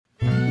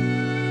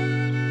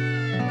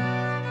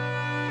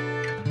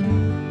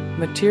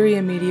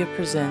Materia Media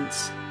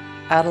presents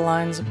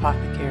Adeline's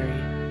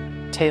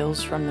Apothecary,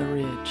 Tales from the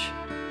Ridge.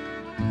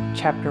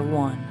 Chapter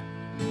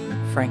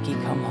 1, Frankie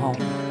Come Home.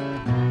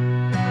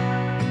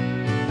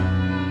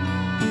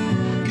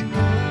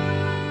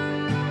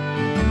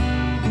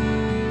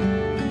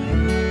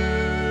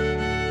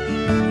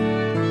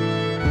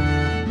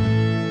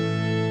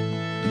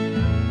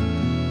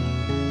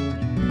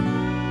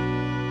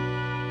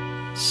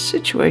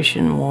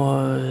 Situation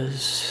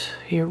was,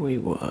 here we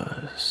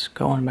was,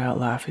 going about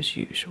life as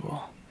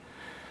usual.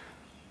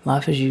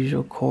 Life as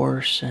usual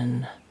course,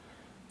 and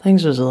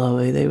things was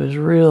lovely. They was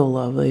real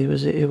lovely.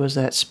 It was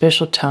that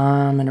special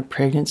time in a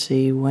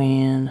pregnancy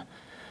when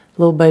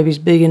little baby's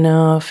big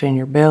enough in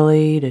your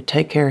belly to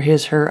take care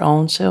of her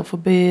own self a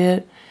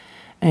bit.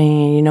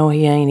 And you know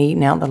he ain't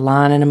eating out the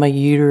lining of my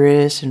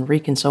uterus and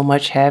wreaking so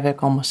much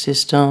havoc on my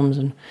systems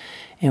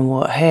and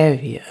what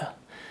have you.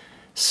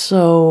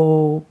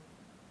 So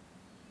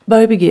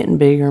baby getting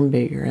bigger and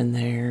bigger in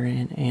there,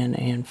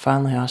 and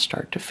finally I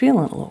start to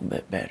feeling a little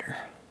bit better.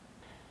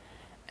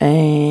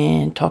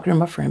 And talking to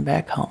my friend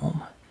back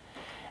home,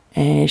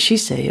 and she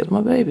said it was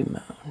my baby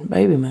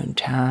moon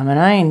time, and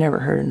I ain't never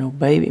heard of no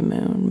baby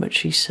moon, but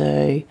she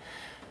say,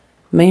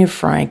 me and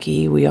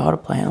Frankie, we ought to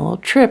plan a little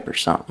trip or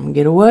something,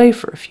 get away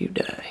for a few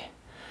days.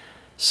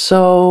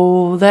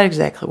 So that's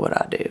exactly what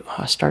I do.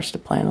 I starts to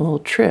plan a little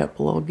trip,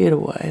 a little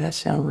getaway. That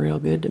sounds real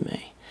good to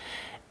me.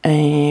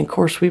 And of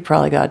course we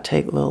probably got to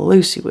take little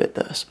Lucy with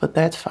us, but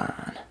that's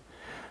fine.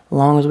 As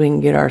long as we can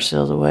get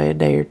ourselves away a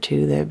day or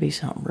two, that'd be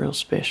something real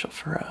special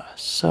for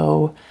us.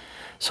 So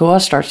I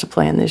starts to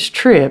plan this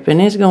trip,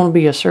 and it's going to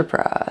be a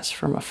surprise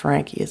for my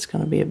Frankie. It's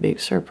going to be a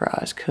big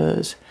surprise,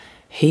 because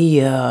he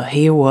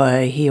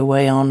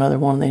away on another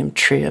one of them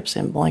trips,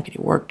 them blankety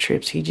work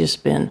trips. He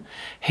just been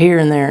here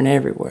and there and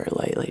everywhere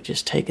lately,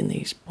 just taking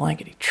these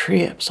blankety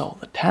trips all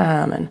the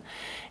time,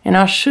 and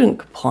I shouldn't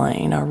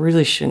complain. I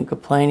really shouldn't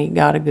complain. He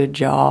got a good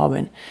job,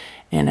 and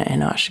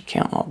I should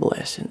count my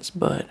blessings,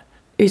 but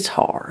it's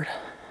hard.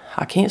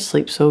 I can't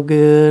sleep so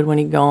good when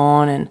he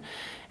gone,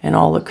 and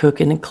all the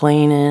cooking and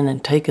cleaning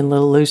and taking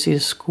little Lucy to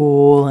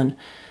school and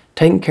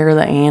taking care of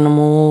the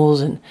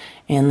animals, and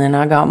then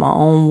I got my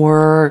own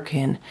work,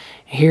 and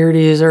here it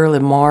is early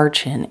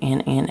March,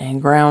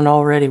 and ground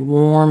already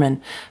warm,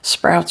 and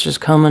sprouts is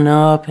coming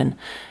up, and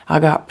I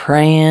got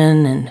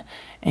praying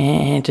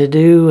and to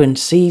do, and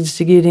seeds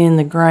to get in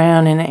the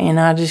ground, and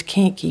I just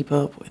can't keep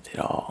up with it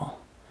all.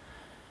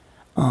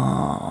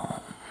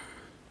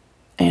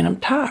 And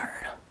I'm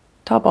tired.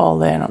 Top of all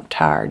that, I'm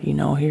tired. You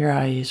know, here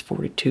I is,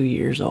 42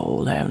 years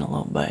old, having a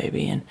little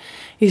baby, and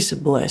it's a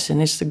blessing.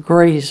 It's the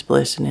greatest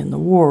blessing in the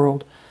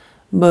world,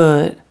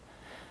 but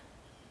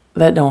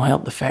that don't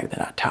help the fact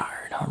that I'm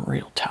tired. I'm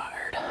real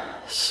tired.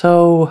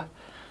 So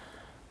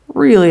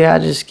really, I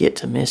just get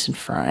to missing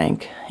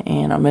Frank,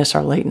 and I miss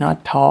our late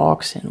night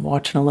talks and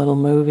watching a little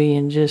movie,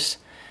 and just,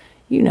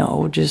 you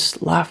know,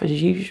 just life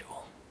as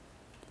usual.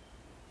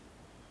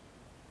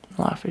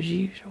 Life as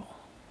usual.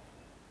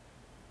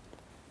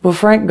 But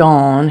Frank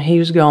gone, he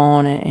was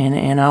gone,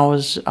 and I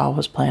was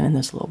planning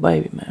this little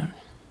baby moon.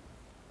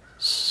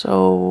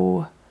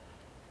 So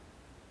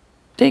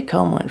day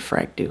come when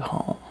Frank do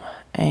home,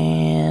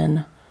 and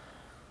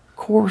of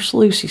course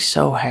Lucy's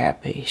so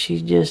happy.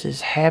 She's just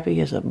as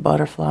happy as a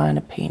butterfly in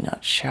a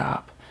peanut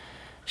shop.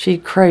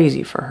 She's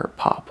crazy for her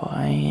papa,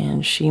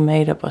 and she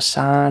made up a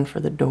sign for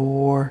the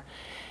door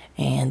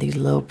and these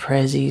little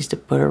prezzies to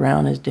put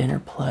around his dinner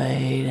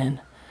plate,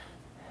 and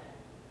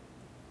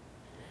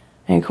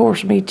of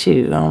course, me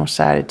too. I'm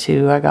excited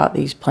too. I got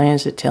these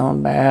plans to tell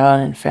him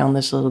about, and found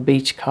this little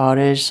beach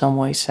cottage some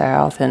way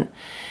south, and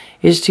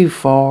it's too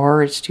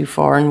far,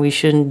 and we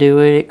shouldn't do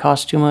it. It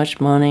costs too much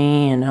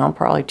money, and I'm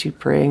probably too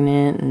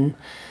pregnant,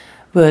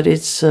 but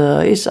it's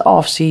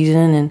off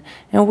season,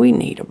 and we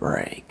need a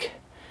break,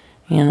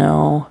 you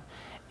know.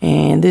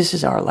 And this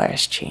is our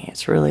last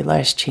chance, really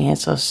last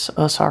chance. Us,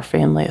 our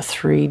family of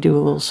three, do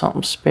a little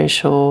something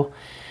special.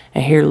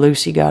 And here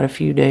Lucy got a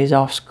few days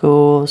off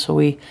school, so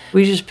we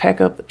just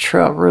pack up the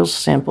truck real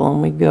simple,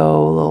 and we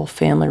go a little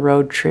family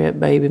road trip,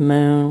 baby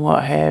moon,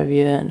 what have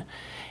you.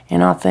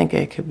 And I think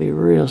it could be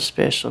real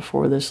special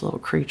for this little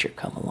creature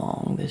come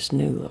along, this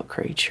new little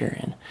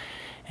creature.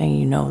 And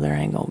you know there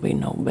ain't gonna be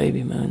no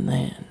baby moon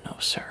then, no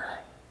sir.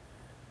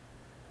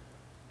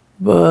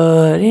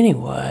 But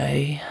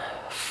anyway,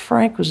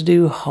 Frank was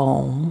due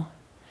home,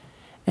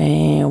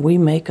 and we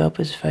make up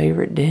his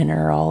favorite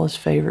dinner, all his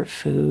favorite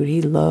food.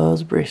 He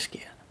loves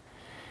brisket.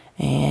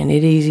 And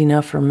it's easy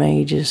enough for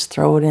me, just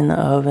throw it in the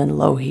oven,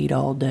 low heat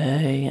all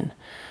day, and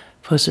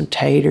put some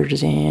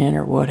taters in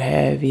or what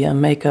have you,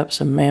 and make up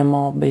some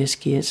mamaw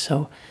biscuits.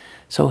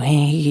 So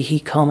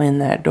he come in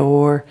that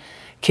door,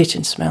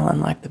 kitchen smelling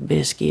like the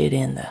biscuit,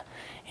 and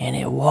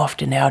it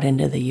wafting out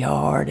into the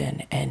yard,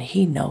 and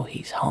he know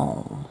he's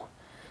home.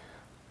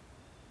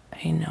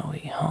 He know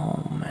he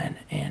home,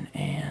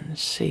 and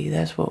see,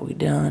 that's what we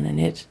done, and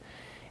it's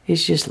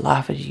just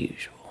life as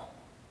usual.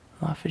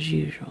 Life as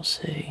usual,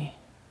 see.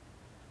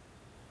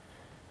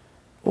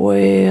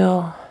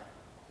 Well,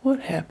 what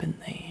happened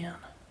then?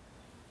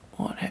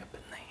 what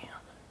happened then?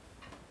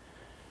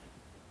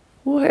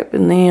 What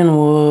happened then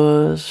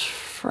was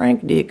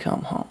Frank did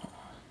come home.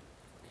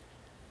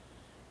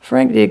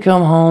 Frank did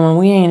come home, and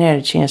we ain't had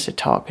a chance to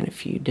talk in a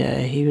few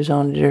days. He was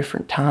on a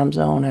different time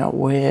zone out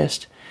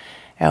west,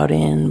 out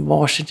in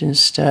Washington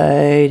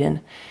State,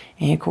 and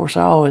of course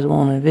I always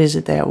wanted to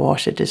visit that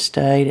Washington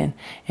State,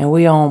 and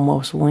we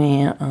almost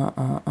went.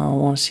 I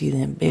want to see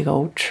them big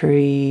old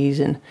trees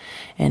and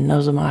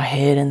those of my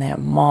head and that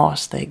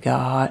moss they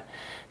got.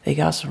 They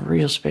got some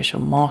real special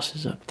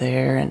mosses up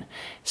there, and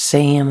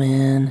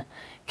salmon,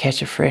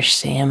 catch a fresh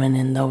salmon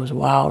in those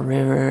wild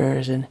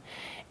rivers, and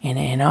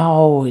I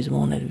always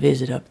wanted to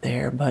visit up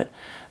there, but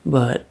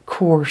of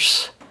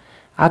course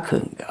I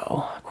couldn't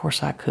go. Of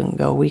course I couldn't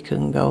go. We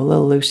couldn't go.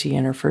 Little Lucy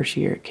in her first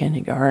year at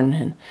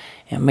kindergarten,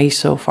 and me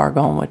so far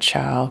gone with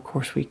child. Of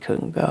course we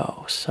couldn't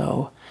go.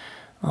 So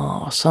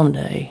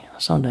someday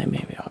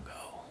maybe I'll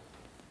go.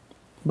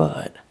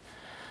 But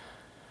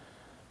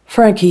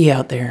Frankie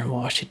out there in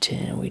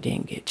Washington, we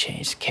didn't get a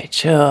chance to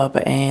catch up,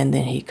 and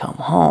then he come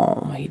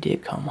home. He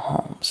did come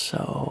home.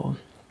 So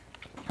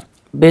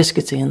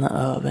biscuits in the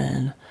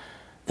oven.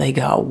 They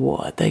got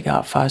what? They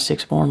got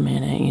 5-6 more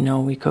minutes. You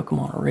know, we cook them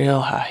on a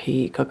real high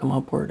heat, cook them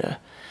upward to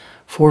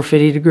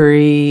 450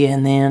 degree,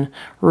 and then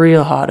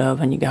real hot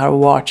oven. You gotta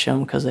watch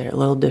them because they're a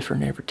little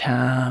different every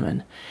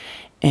time.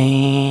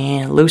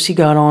 And Lucy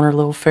got on her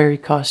little fairy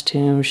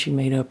costume she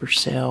made up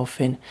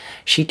herself, and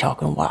she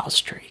talking Wild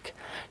Streak.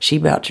 She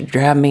about to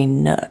drive me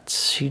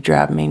nuts. She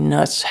drive me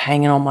nuts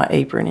hanging on my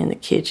apron in the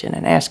kitchen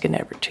and asking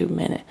every 2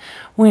 minutes,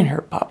 when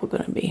her papa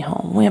gonna be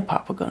home? When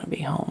papa gonna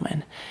be home?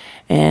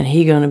 And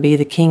he gonna be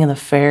the king of the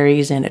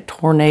fairies, and a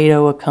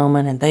tornado a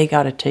coming, and they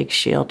gotta take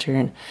shelter,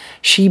 and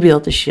she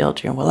built the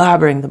shelter, and well, I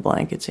bring the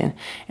blankets in,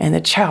 and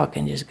the child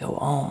can just go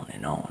on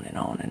and on and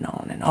on and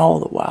on, and all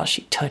the while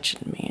she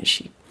touching me, and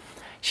she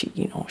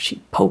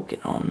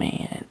poking on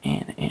me,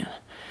 and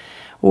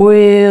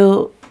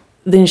well,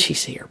 then she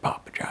see her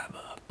papa drive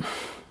up.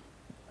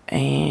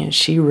 And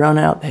she run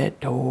out that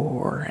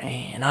door,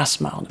 and I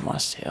smiled to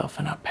myself,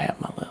 and I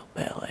pat my little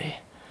belly.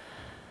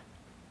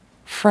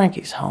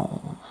 Frankie's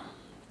home.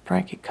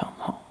 Frankie come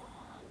home.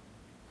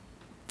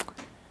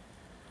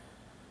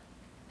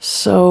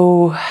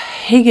 So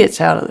he gets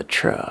out of the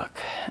truck,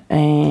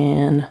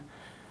 and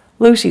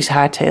Lucy's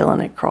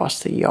hightailing it across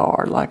the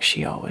yard like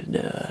she always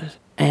does.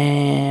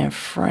 And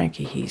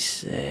Frankie, he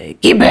say,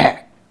 "Get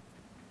back!"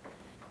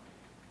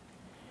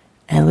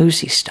 And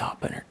Lucy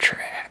stopped in her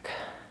track.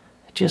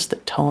 Just the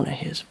tone of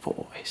his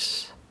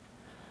voice.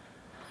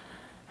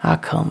 I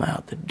come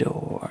out the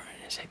door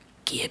and I said,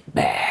 "Get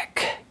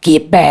back,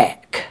 get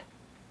back."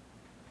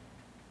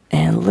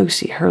 And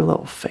Lucy, her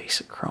little face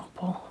a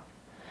crumple.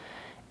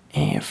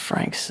 And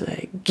Frank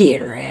say,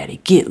 "Get her,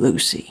 Addie, get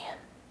Lucy."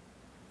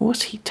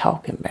 What's he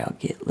talking about,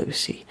 get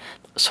Lucy?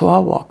 So I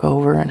walk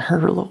over, and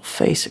her little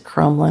face a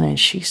crumbling, and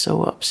she's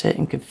so upset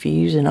and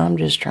confused, and I'm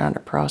just trying to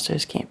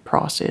process, can't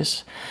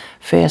process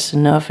fast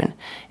enough. And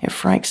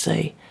Frank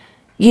say,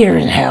 "Get her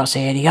in the house,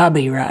 Addie. I'll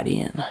be right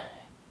in."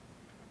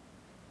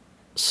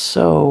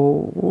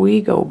 So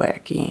we go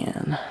back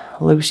in.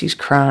 Lucy's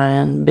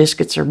crying.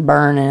 Biscuits are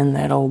burning.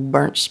 That old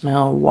burnt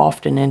smell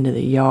wafting into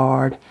the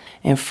yard.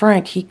 And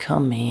Frank, he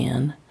come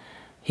in.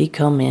 He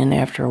come in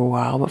after a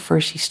while, but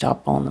first he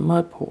stopped on the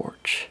mud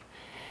porch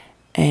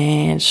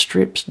and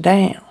strips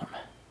down.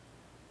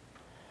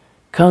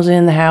 Comes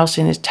in the house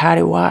in his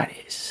tighty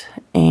whities,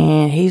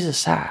 and he's a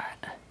sight.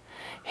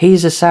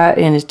 He's a sight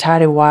in his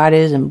tighty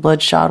whities and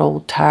bloodshot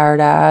old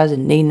tired eyes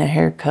and needing a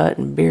haircut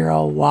and beer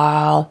all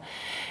wild.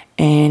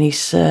 And he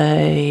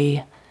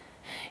say,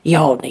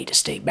 "Y'all need to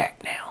stay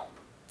back now.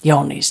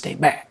 Y'all need to stay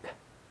back."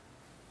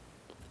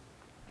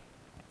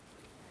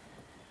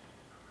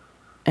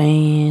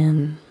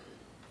 And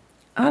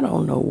I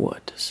don't know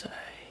what to say.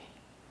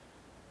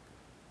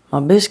 My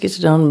biscuits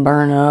done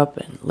burn up,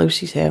 and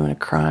Lucy's having a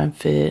crying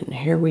fit, and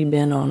here we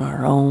been on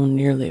our own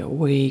nearly a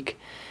week.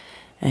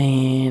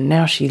 And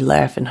now she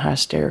laughing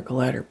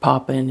hysterical at her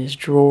papa in his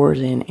drawers,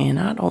 and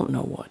I don't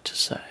know what to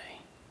say.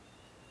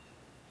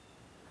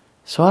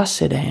 So I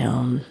sit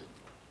down,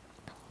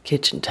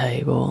 kitchen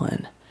table,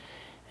 and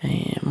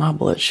my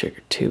blood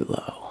sugar too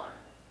low.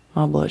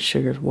 My blood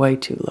sugar's way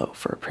too low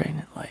for a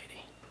pregnant lady.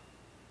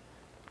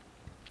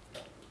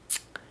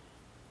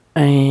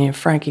 And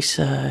Frankie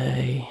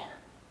say,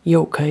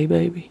 "You okay,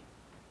 baby?"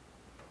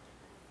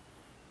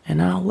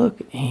 And I look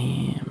at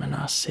him and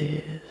I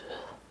says,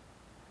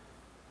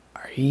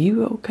 "Are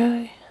you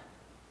okay?"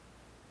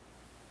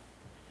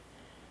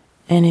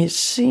 And it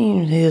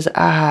seems his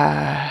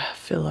eye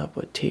fill up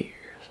with tears.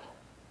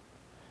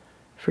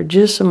 For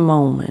just a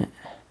moment.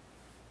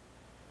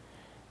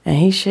 And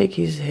he shake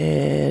his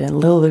head, and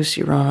little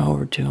Lucy run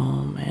over to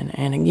him,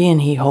 and again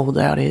he holds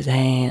out his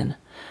hand,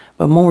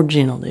 but more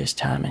gentle this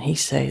time, and he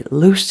say,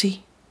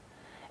 "Lucy,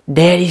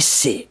 Daddy's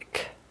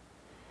sick.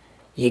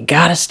 You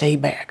gotta stay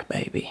back,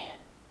 baby."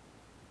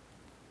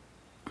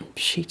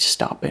 She'd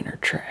stop in her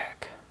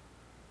track.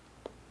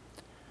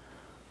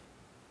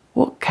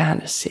 "What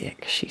kind of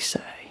sick?" she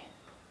say.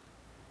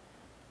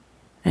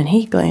 And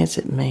he glanced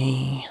at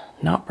me,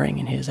 not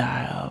bringing his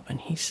eye up, and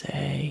he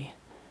say,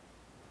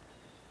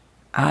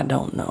 I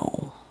don't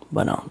know,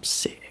 but I'm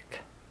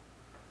sick.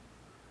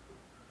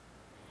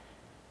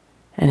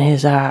 And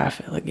his eye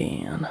fell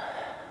again.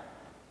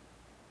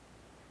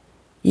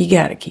 You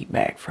gotta keep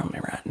back from me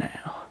right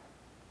now.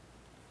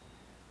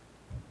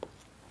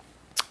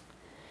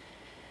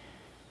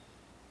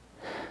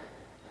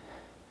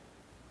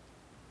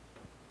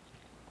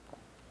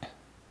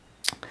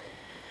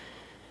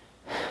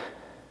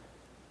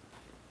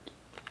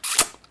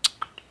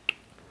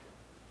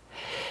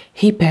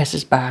 He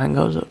passes by and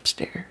goes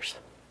upstairs.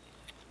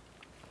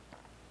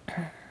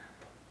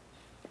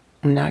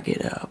 And I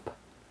get up,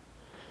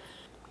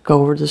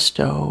 go over to the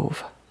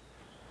stove,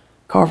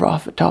 carve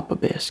off a top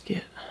of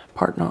biscuit,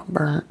 part not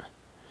burnt,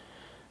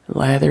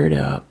 lather it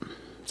up,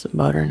 some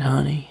butter and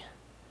honey,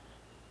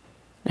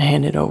 and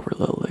hand it over to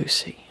little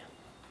Lucy.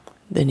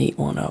 Then eat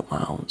one up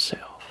my own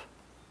self.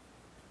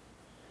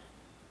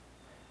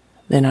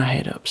 Then I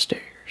head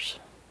upstairs.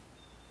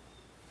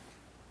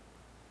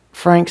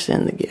 Frank's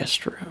in the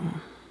guest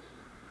room.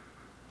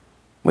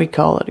 We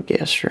call it a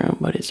guest room,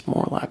 but it's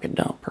more like a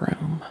dump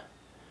room.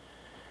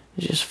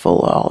 It's just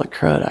full of all the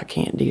crud I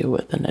can't deal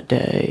with in a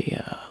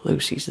day.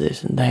 Lucy's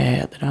this and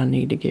that I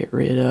need to get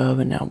rid of,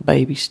 and now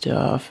baby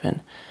stuff,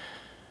 and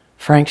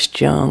Frank's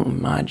junk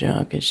and my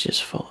junk is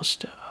just full of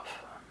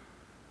stuff.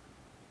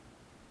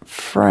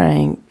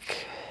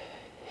 Frank,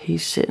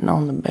 he's sitting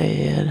on the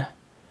bed,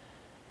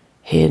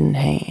 head in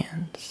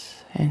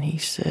hands, and he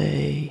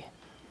say,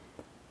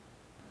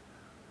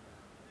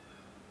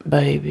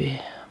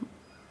 baby,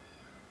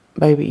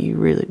 you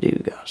really do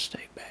gotta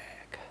stay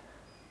back.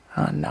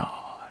 I nod.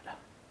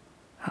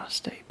 I'll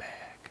stay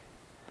back.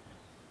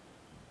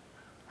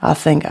 I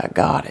think I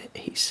got it,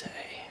 he say.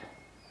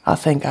 I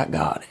think I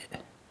got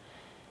it.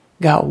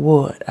 Got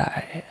what?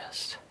 I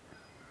asked.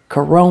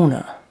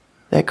 Corona.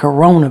 That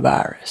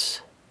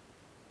coronavirus.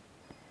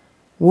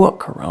 What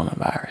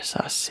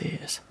coronavirus? I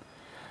says.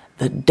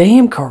 The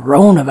damn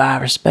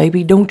coronavirus,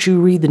 baby. Don't you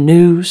read the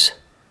news?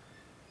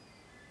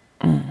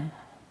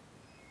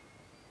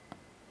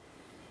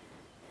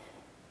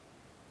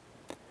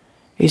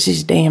 It's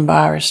this damn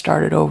virus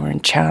started over in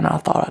China. I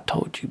thought I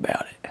told you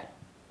about it.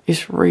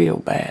 It's real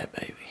bad,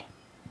 baby.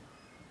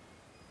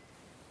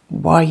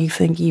 Why you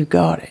think you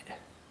got it?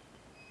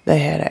 They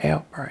had an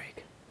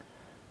outbreak.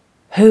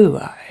 Who?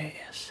 I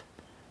asked.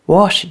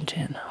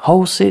 Washington,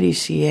 whole city,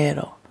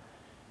 Seattle.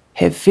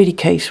 Had 50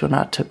 cases when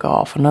I took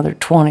off, another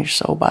 20 or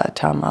so by the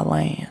time I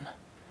land.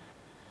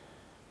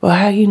 Well,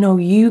 how you know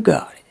you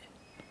got it?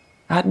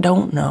 I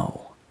don't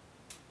know.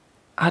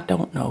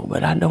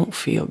 But I don't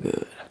feel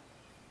good.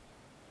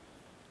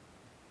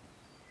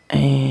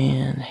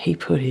 And he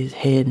put his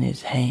head in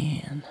his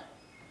hand.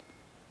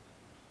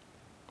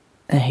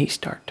 And he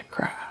started to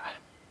cry.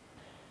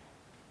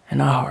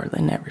 And I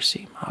hardly never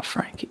see my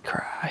Frankie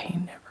cry. He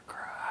never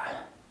cry.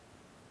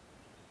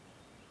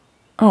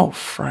 Oh,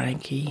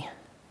 Frankie,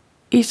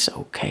 it's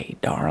okay,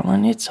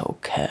 darling. It's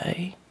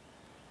okay.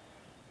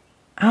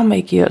 I'll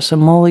make you up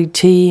some mully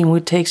tea, and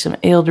we'll take some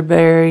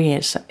elderberry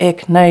and some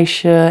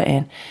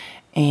echinacea,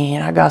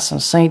 and I got some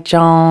St.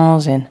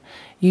 John's, and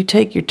you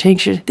take your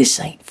tincture. This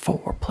ain't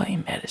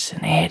foreplay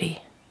medicine,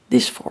 Addie.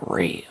 This for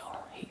real,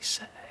 he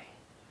say.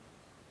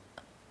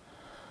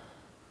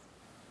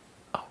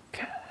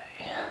 Okay.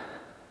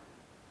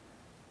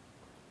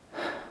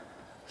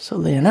 So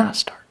then I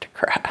start to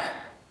cry.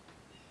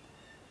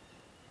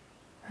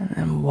 And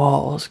then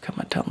walls come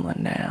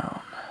a-tumbling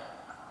down.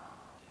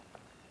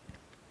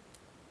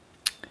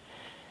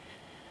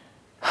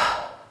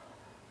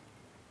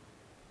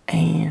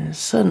 And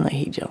suddenly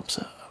he jumps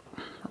up,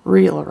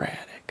 real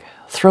erratic,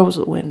 throws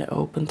the window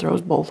open,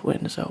 throws both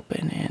windows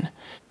open, and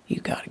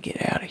you gotta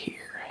get out of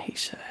here, he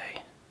say.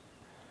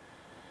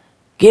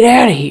 Get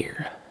out of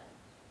here.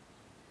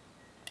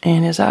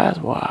 And his eyes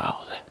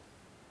wild.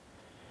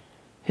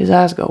 His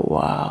eyes go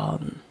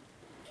wild.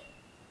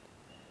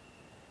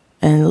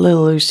 And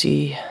little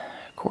Lucy,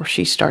 of course,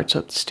 she starts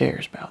up the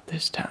stairs about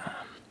this time.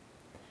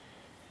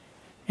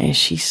 And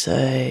she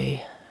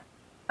say,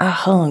 I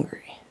hungry.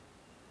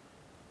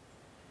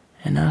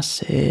 And I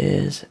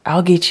says,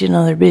 I'll get you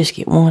another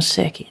biscuit 1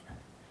 second.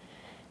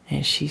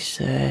 And she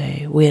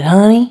say, with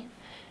honey?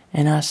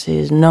 And I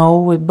says, no,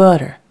 with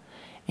butter.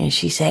 And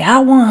she say, I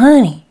want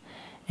honey.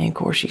 And of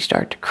course she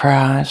starts to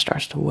cry and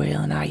starts to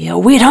wail. And I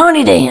yell, with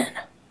honey then.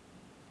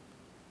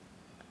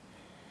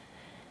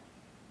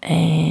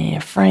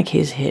 And Frank,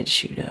 his head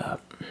shoot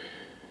up.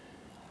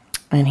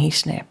 And he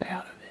snap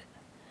out of it.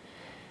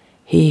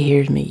 He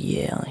hears me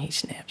yell and he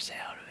snaps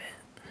out of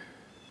it.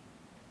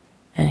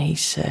 And he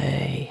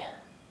say,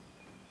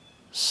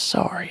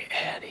 sorry,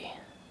 Addie.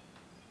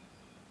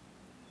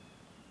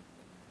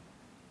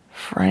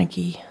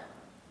 Frankie,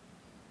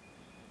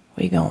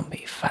 we gonna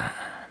be fine.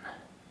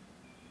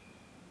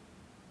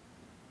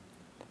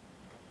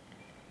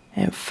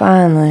 And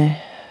finally,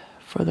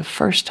 for the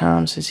first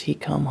time since he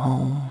come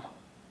home,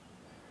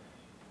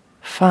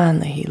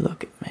 finally he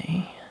look at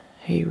me.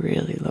 He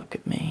really look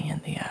at me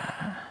in the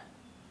eye.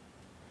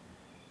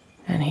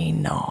 And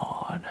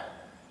nod.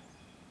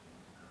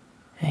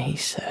 And he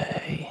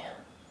say,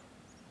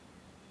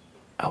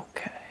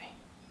 okay.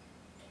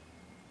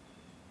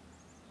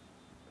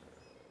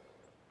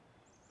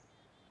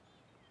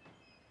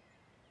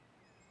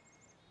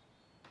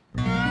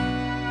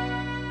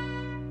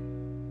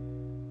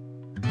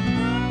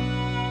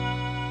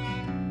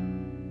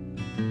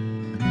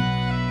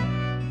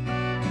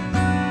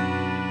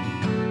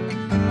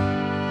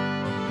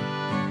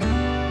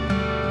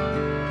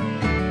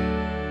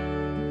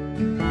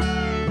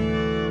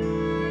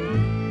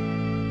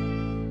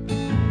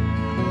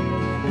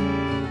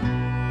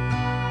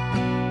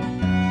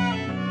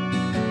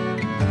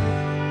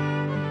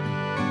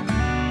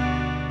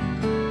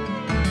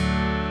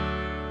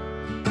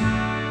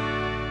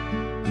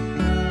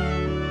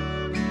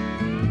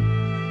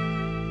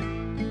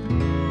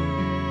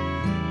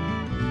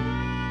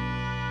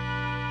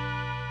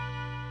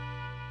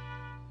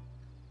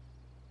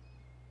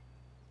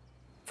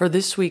 For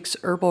this week's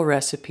herbal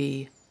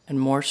recipe and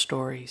more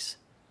stories,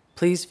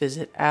 please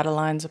visit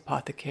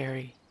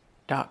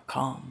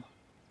Adeline'sApothecary.com.